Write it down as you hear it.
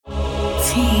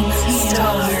Team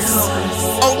Stars.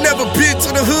 Oh, never been to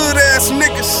the hood ass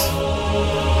niggas.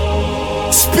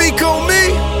 Speak on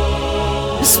me,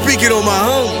 you speaking on my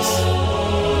homies.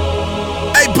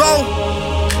 Hey, Bo,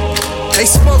 they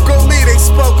spoke on me, they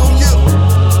spoke on you.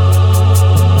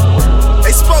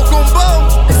 They spoke on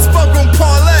Bo, they spoke on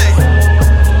Parlay.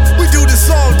 We do this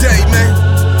all day, man.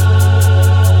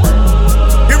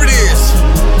 Here it is.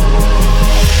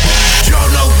 Y'all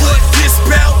know what this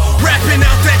bout? Rapping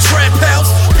out that trap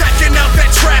house, packing out that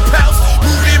trap house.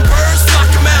 Moving birds, lock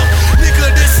 'em out.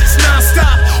 Nigga, this is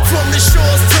non-stop. From the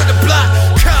shores to the block,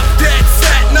 cop that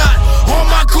fat knot. All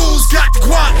my ghouls got the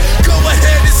guap. Go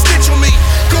ahead and stitch on me.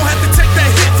 Gon' have to take that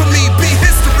hit from me. Be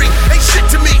history, ain't shit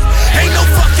to me. Ain't no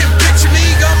fucking bitch in me.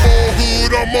 I'm all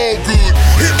hood, I'm all good.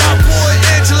 Hit my boy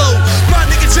Angelo, my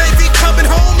nigga JV coming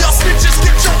home. Y'all snitches,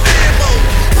 get your ammo.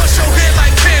 Push your head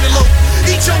like cantaloupe,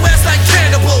 eat your ass like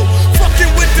cannibal.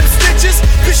 Fucking with them stitches,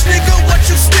 bitch nigga, what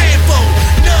you stand for?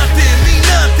 Nothing, me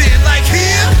nothing, like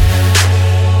here.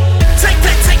 Take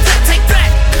that, take that, take that.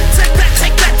 Take that,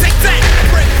 take that, take that.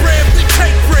 Break bread, we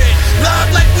take bread. Live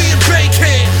like we in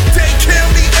Bankhead. Dade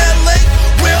County, LA.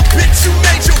 Well, bitch, you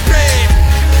made your bed.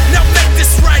 Now make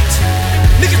this right.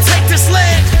 Nigga, take this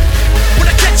leg. When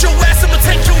I catch your ass, I'ma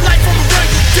take your life, I'ma run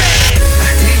you dead. I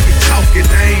hear you talking,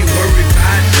 I ain't worried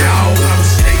about y'all. I'ma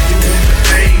stay doing the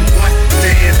thing, what?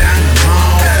 Stand down the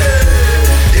mall.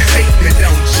 You hate me,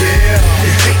 don't you?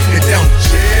 You hate me, don't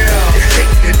you? You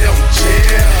hate me, don't you?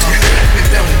 You hate me,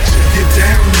 don't you? You're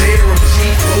down there, I'm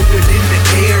cheap, open in the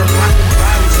air. Popping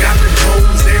bottles, got them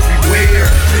hoes everywhere.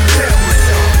 Then tell me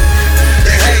something.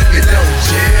 You hate me, don't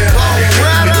you? You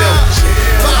hate me, don't you?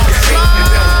 You hate me,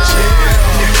 don't you? You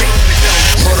hate me, don't you?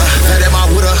 Hold up, that am I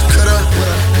woulda, coulda.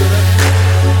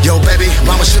 Yo, baby,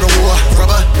 mama shoulda wore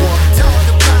rubber.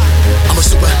 I'm a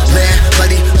Superman,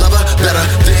 lady lover, better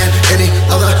than any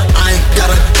other. I ain't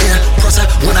gotta impress her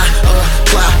when I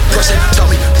apply pressure. Tell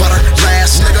me about her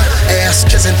last nigga, ass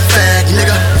kissing fag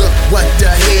nigga. Look what the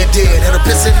head did, had her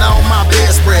pissing on my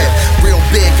bedspread. Real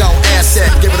big on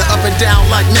asset, give it a up and down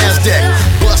like Nasdaq.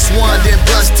 Bust one, then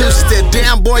bust two. She said,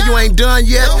 damn boy, you ain't done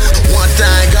yet. One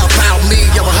thing about me,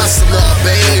 I'm a hustler,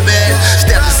 baby.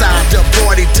 Stepped inside the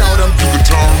party, told him you can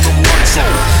turn them lights on.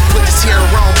 Put this here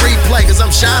on replay, cause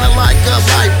I'm shining like a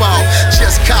light bulb.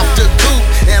 Just copped a coupe,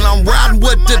 and I'm riding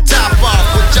with the top off.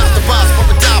 With just the boss, put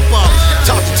the top off.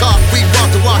 Talk to talk, we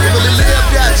walk to walk, and really live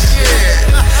that shit.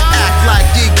 Act like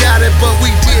you got it, but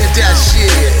we did that shit.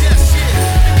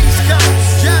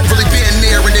 Really been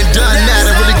there and then done that,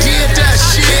 and really did that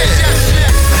shit.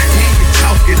 I hear you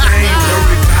talking, I ain't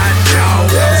worried about y'all.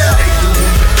 I'ma stay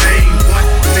doing the thing, what?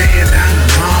 Stand down the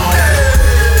mall.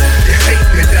 You hate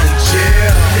me, don't you?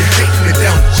 You hate me,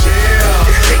 don't you?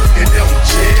 You hate me, don't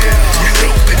you? You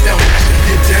hate me, don't you?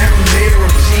 You're down there,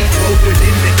 I'm cheap, open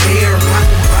in the air.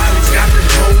 Popping bottles, got them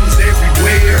hoes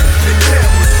everywhere. Then tell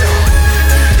me something.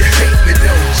 You hate me,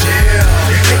 don't you?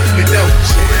 You hate me, don't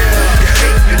you? You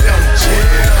hate me, don't you?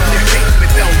 You hate me,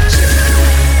 don't you?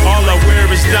 All I wear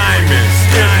is diamonds,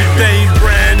 everything's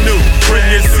brand new. When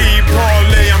you see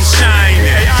Parlay, I'm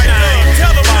shining.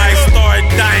 Five-star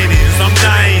dinings, I'm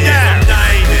dining.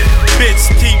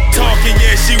 Bitch keep talking,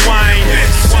 yeah, she whining.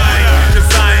 Cause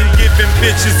I ain't giving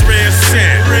bitches red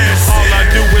cent. All I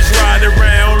do is ride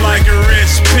around like a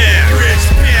rich pimp.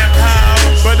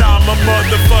 But I'm a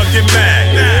motherfucking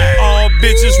Mac. All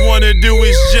bitches wanna do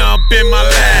is jump in my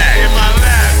lap.